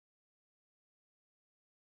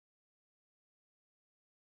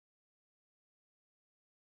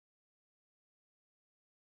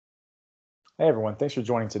Hey everyone, thanks for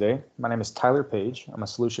joining today. My name is Tyler Page. I'm a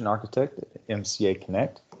solution architect at MCA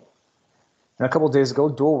Connect. And a couple of days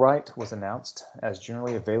ago, DualWrite was announced as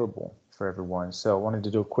generally available for everyone. So I wanted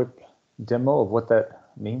to do a quick demo of what that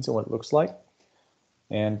means and what it looks like.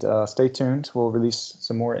 And stay tuned. We'll release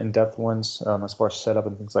some more in-depth ones as far as setup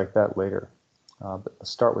and things like that later. But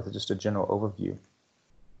let's start with just a general overview.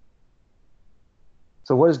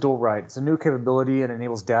 So what is DualWrite? It's a new capability and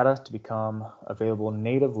enables data to become available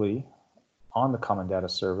natively on the Common Data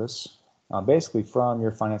Service, basically from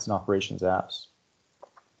your finance and operations apps.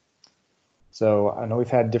 So I know we've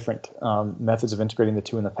had different methods of integrating the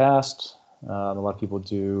two in the past. A lot of people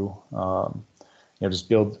do just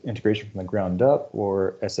build integration from the ground up,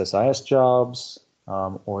 or SSIS jobs,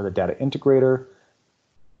 or the data integrator.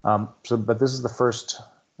 But this is the first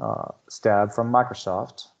stab from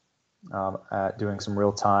Microsoft at doing some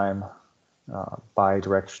real-time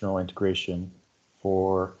bi-directional integration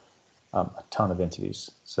for a ton of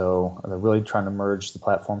entities. So they're really trying to merge the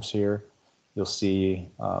platforms here. You'll see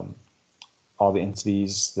all the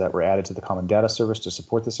entities that were added to the Common Data Service to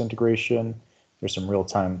support this integration. There's some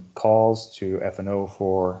real-time calls to F&O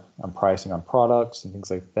for pricing on products and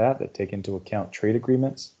things like that that take into account trade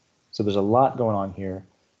agreements. So there's a lot going on here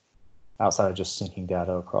outside of just syncing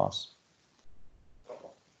data across.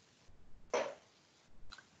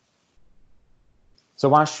 So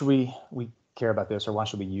why should we care about this, or why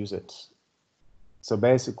should we use it? So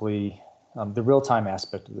basically, the real-time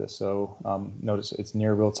aspect of this. So notice it's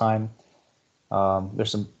near real-time.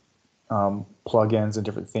 There's some plugins and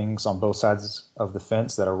different things on both sides of the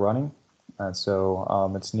fence that are running, and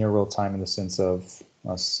so it's near real-time in the sense of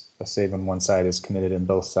a save on one side is committed in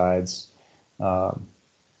both sides, at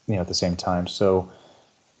the same time. So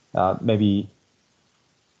maybe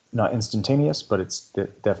not instantaneous, but it's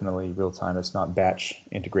definitely real time. It's not batch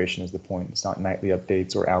integration is the point. It's not nightly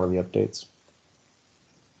updates or hourly updates.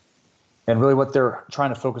 And really what they're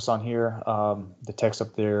trying to focus on here, the text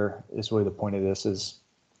up there is really the point of this, is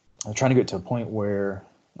they're trying to get to a point where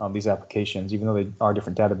these applications, even though they are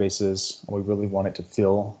different databases, we really want it to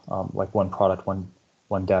feel like one product, one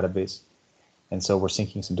database. And so we're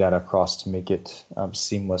syncing some data across to make it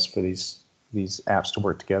seamless for these apps to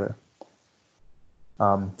work together.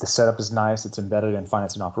 The setup is nice. It's embedded in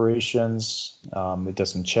finance and operations. It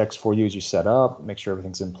does some checks for you as you set up, make sure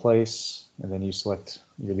everything's in place, and then you select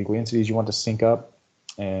your legal entities you want to sync up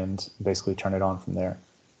and basically turn it on from there.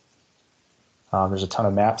 There's a ton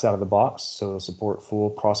of maps out of the box, so it'll support full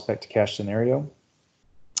prospect to cash scenario.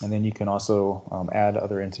 And then you can also add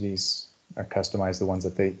other entities or customize the ones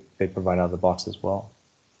that they provide out of the box as well.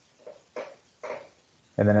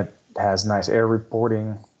 And then it has nice error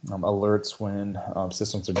reporting, alerts when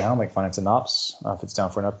systems are down, like finance and ops. If it's down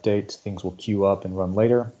for an update, things will queue up and run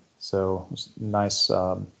later. So it's nice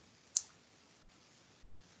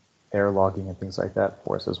error logging and things like that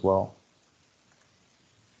for us as well.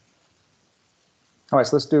 All right,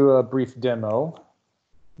 so let's do a brief demo.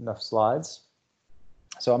 Enough slides.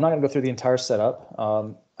 So I'm not going to go through the entire setup.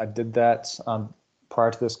 I did that prior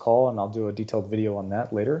to this call, and I'll do a detailed video on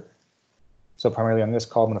that later. So primarily on this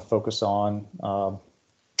call, I'm going to focus on,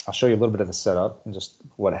 I'll show you a little bit of the setup and just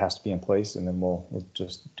what has to be in place, and then we'll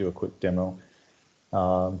just do a quick demo,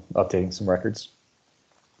 updating some records.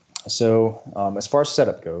 So as far as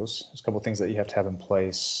setup goes, there's a couple of things that you have to have in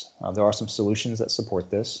place. There are some solutions that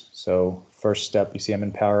support this. So first step, you see I'm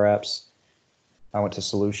in Power Apps. I went to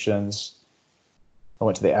Solutions. I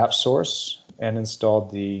went to the app source and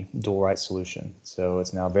installed the DualWrite solution. So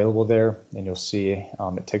it's now available there, and you'll see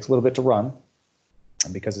it takes a little bit to run,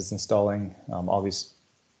 because it's installing all these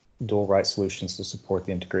DualWrite solutions to support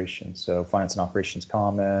the integration. So Finance and Operations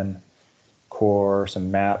Common, Core,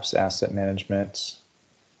 some maps, asset management.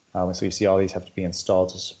 So you see all these have to be installed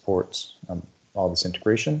to support all this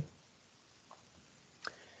integration.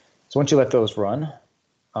 So once you let those run,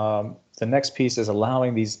 the next piece is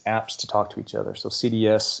allowing these apps to talk to each other. So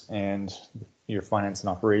CDS and your Finance and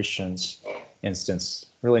Operations instance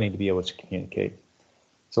really need to be able to communicate.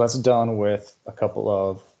 So that's done with a couple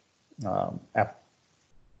of app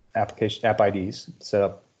IDs set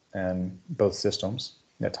up in both systems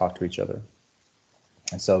that talk to each other.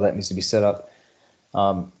 And so that needs to be set up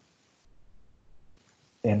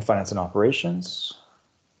in Finance and Operations.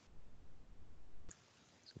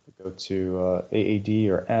 So if we go to AAD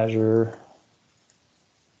or Azure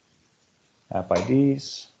app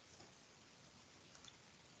IDs,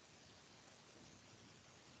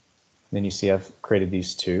 then you see I've created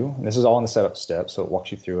these two. And this is all in the setup step, so it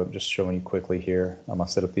walks you through it. I'm just showing you quickly here. I'm going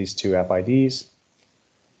to set up these two app IDs.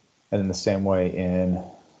 And then the same way in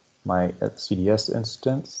my CDS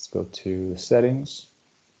instance, let's go to Settings.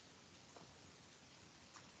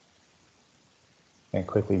 and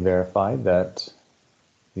quickly verify that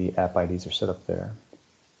the app IDs are set up there.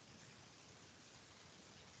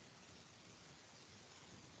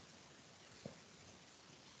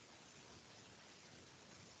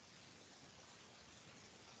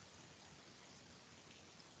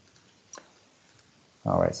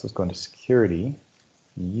 All right, so let's go into security,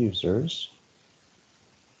 users,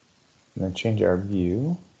 and then change our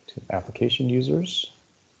view to application users.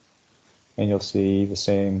 And you'll see the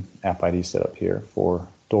same app ID set up here for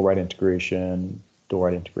DualWrite integration,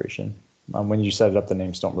 DualWrite integration. When you set it up, the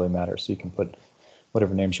names don't really matter, so you can put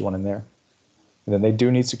whatever names you want in there. And then they do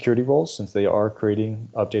need security roles since they are creating,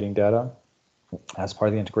 updating data as part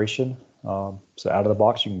of the integration. So out of the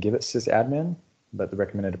box, you can give it sysadmin, but the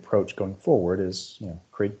recommended approach going forward is,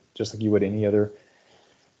 create just like you would any other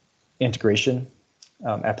integration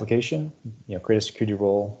application. Create a security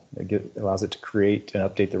role. It allows it to create and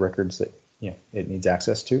update the records that it needs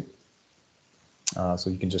access to. So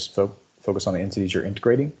you can just focus on the entities you're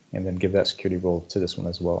integrating, and then give that security role to this one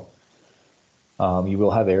as well. You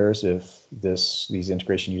will have errors if these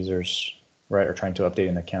integration users, right, are trying to update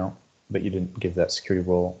an account, but you didn't give that security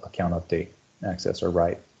role account update access or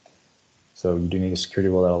right. So you do need a security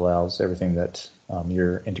role that allows everything that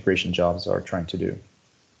your integration jobs are trying to do.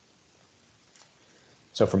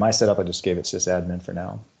 So for my setup, I just gave it sysadmin for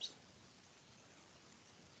now.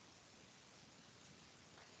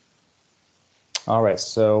 All right,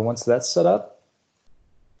 so once that's set up,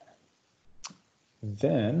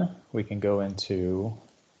 then we can go into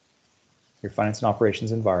your finance and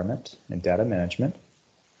operations environment and data management.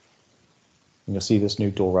 And you'll see this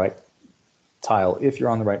new DualWrite tile if you're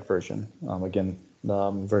on the right version. Again,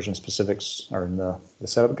 the version specifics are in the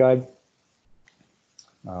setup guide.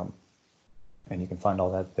 And you can find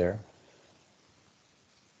all that there.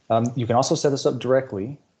 You can also set this up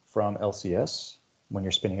directly from LCS when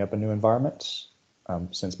you're spinning up a new environment.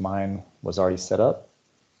 Since mine was already set up,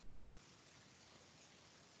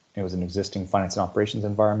 it was an existing finance and operations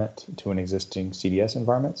environment to an existing CDS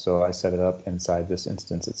environment. So I set it up inside this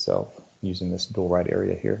instance itself using this DualWrite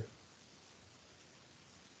area here.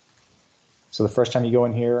 So the first time you go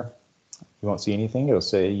in here, you won't see anything. It'll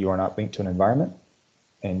say you are not linked to an environment,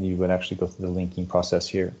 and you would actually go through the linking process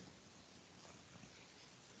here.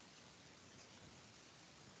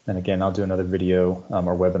 And again, I'll do another video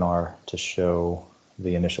or webinar to show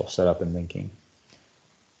the initial setup and linking.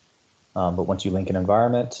 But once you link an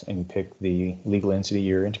environment and you pick the legal entity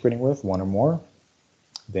you're integrating with, one or more,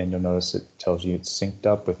 then you'll notice it tells you it's synced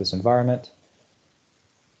up with this environment.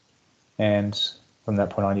 And from that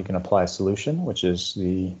point on, you can apply a solution, which is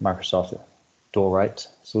the Microsoft DualWrite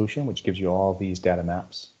solution, which gives you all these data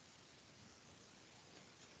maps.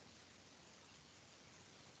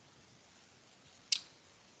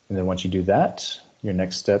 And then once you do that, your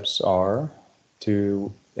next steps are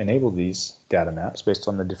to enable these data maps based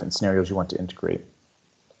on the different scenarios you want to integrate.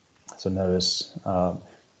 So notice some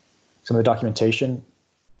of the documentation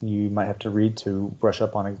you might have to read to brush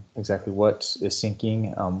up on exactly what is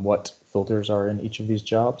syncing, what filters are in each of these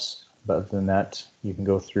jobs. But other than that, you can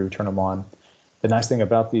go through, turn them on. The nice thing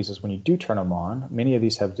about these is when you do turn them on, many of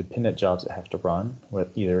these have dependent jobs that have to run,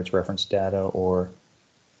 with either it's reference data or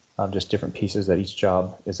just different pieces that each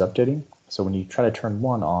job is updating. So when you try to turn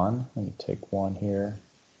one on, let me take one here.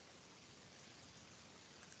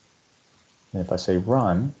 And if I say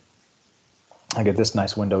run, I get this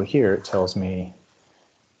nice window here. It tells me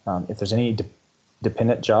if there's any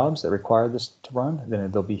dependent jobs that require this to run,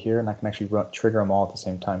 then they'll be here, and I can actually trigger them all at the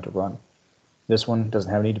same time to run. This one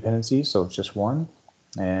doesn't have any dependencies, so it's just one.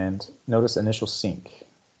 And notice initial sync.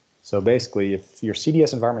 So basically, if your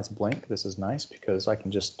CDS environment's blank, this is nice because I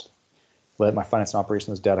can just let my finance and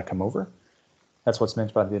operations data come over. That's what's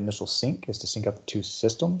meant by the initial sync, is to sync up the two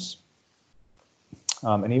systems.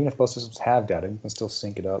 And even if both systems have data, you can still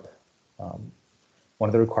sync it up. One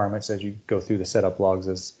of the requirements as you go through the setup logs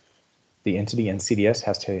is the entity in CDS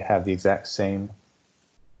has to have the exact same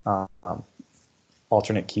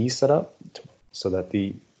alternate keys set up so that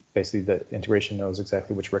basically the integration knows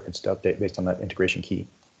exactly which records to update based on that integration key.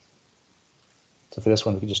 So for this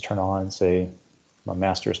one, we can just turn on and say my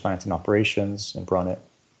master is finance and operations and run it.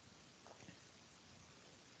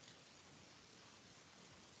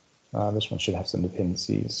 This one should have some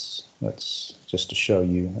dependencies. Let's just to show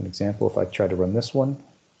you an example. If I try to run this one,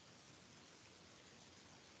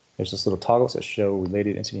 there's this little toggle that show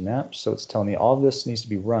related entity maps. So it's telling me all of this needs to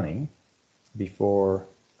be running before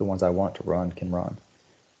the ones I want to run can run.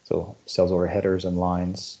 So sales order headers and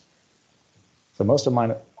lines. So most of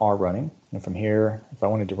mine are running. And from here, if I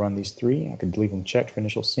wanted to run these three, I could leave them checked for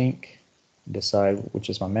initial sync, decide which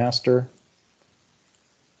is my master.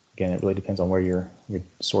 Again, it really depends on where your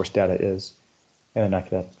source data is. And then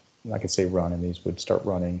I could say run, and these would start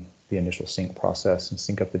running the initial sync process and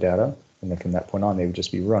sync up the data. And then from that point on, they would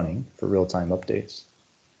just be running for real-time updates.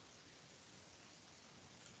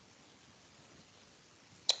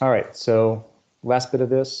 All right, so last bit of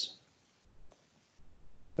this,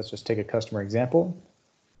 let's just take a customer example.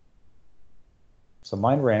 So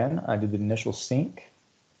mine ran, I did the initial sync.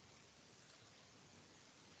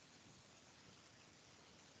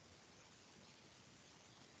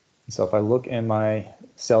 So if I look in my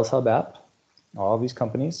Sales Hub app, all of these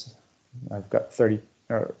companies, I've got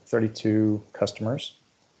 32 customers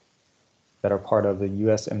that are part of the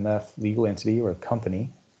USMF legal entity or company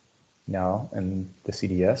now in the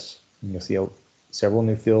CDS. And you'll see several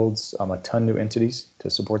new fields, a ton new entities to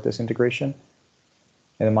support this integration.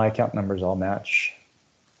 And then my account numbers all match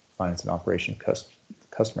finance and operation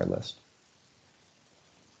customer list.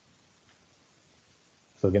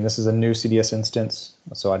 So again, this is a new CDS instance,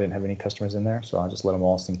 so I didn't have any customers in there, so I'll just let them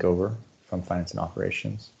all sync over from finance and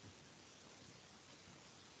operations.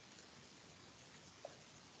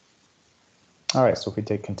 All right, so if we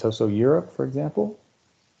take Contoso Europe, for example,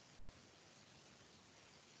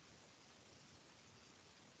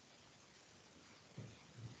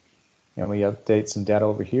 and we update some data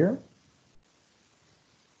over here.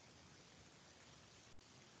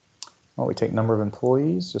 Well, we take number of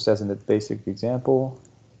employees, just as in the basic example.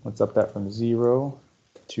 Let's up that from 0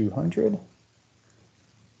 to 200.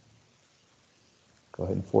 Go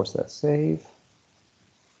ahead and force that save.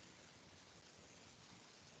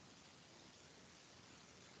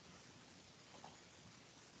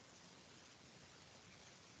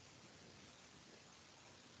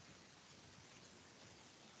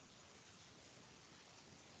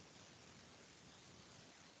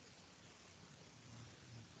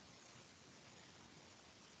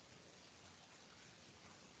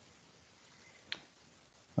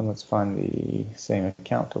 And let's find the same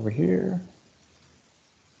account over here.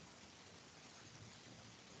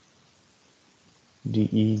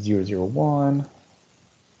 DE001,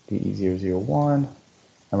 DE001.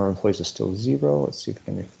 Number of employees is still 0. Let's see if we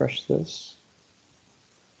can refresh this.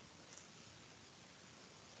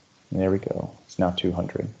 And there we go. It's now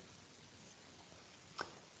 200.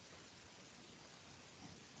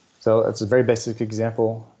 So that's a very basic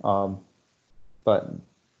example, but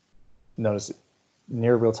notice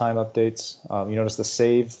near real-time updates. You notice the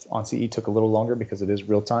save on CE took a little longer because it is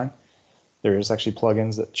real-time. There is actually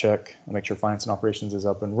plugins that check and make sure finance and operations is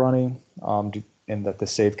up and running, and that the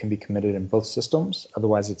save can be committed in both systems.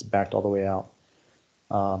 Otherwise, it's backed all the way out,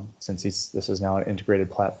 since this is now an integrated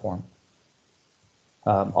platform.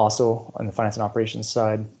 Also, on the finance and operations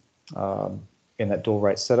side, in that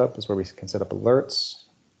DualWrite setup is where we can set up alerts.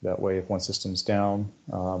 That way, if one system's down,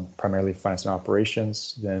 primarily finance and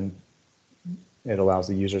operations, then it allows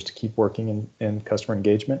the users to keep working in customer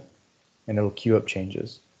engagement, and it'll queue up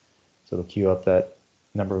changes. So it'll queue up that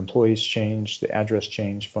number of employees change, the address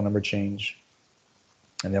change, phone number change.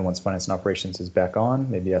 And then once finance and operations is back on,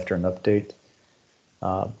 maybe after an update,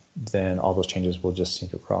 then all those changes will just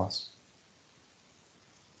sync across.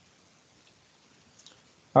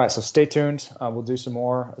 All right, so stay tuned. We'll do some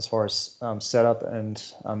more as far as setup and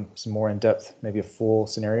some more in-depth, maybe a full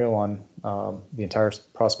scenario on the entire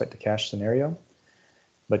prospect to cash scenario.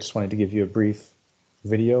 But just wanted to give you a brief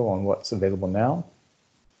video on what's available now.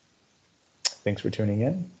 Thanks for tuning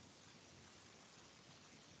in.